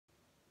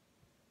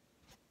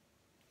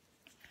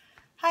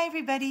Hi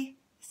everybody,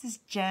 this is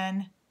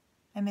Jen.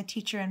 I'm a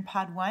teacher in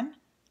Pod 1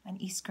 on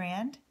East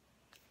Grand,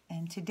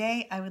 and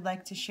today I would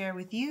like to share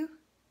with you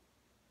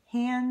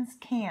Hands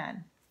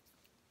Can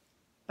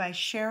by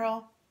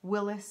Cheryl,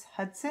 Willis,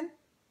 Hudson,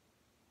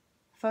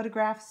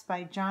 photographs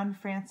by John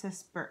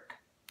Francis Bourke.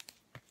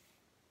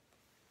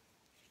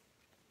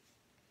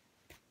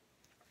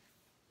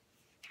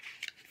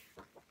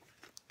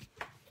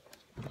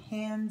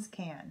 Hands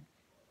can.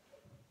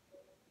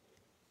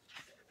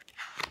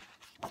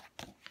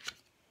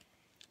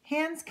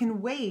 Hands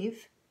can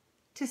wave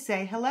to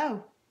say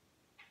hello.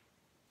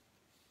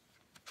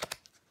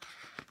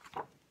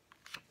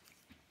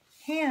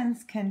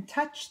 Hands can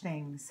touch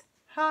things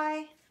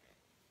high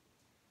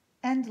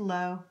and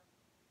low.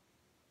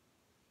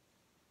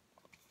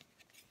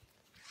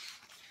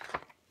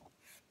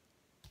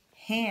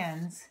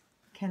 Hands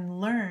can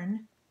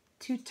learn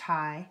to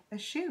tie a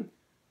shoe.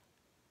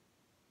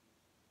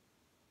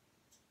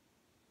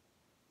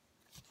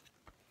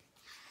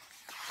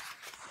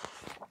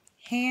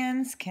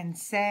 Hands can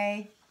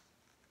say,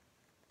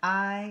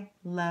 I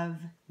love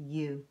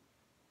you.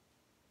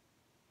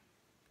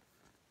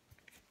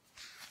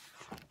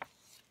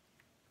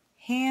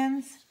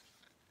 Hands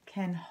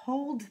can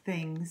hold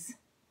things.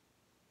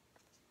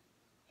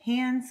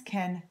 Hands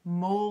can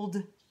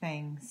mold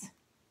things.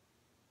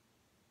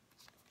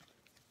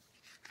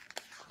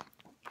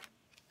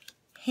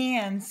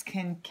 Hands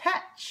can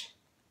catch,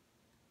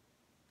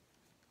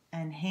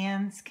 and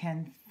hands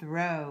can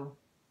throw.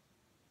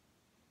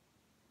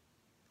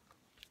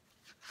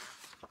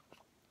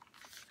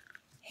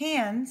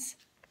 Hands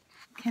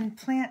can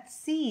plant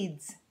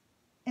seeds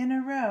in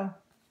a row.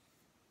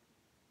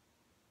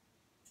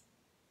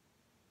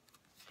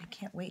 I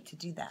can't wait to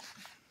do that.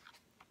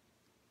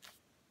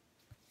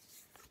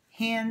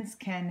 Hands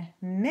can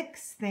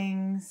mix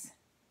things.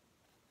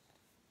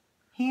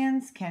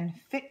 Hands can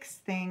fix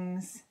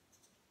things.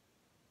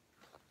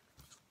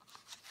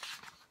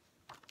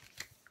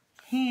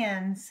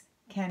 Hands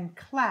can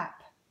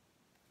clap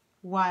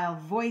while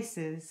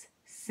voices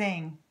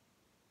sing.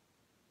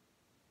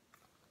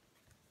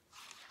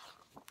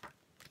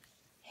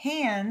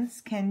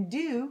 Hands can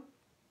do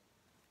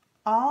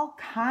all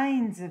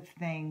kinds of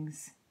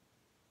things.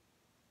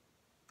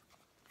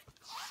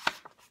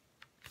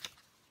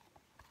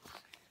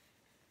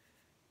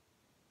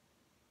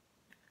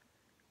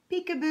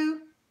 Peekaboo.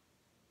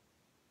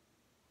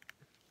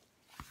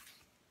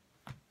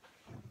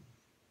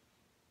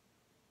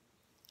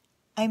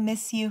 I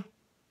miss you.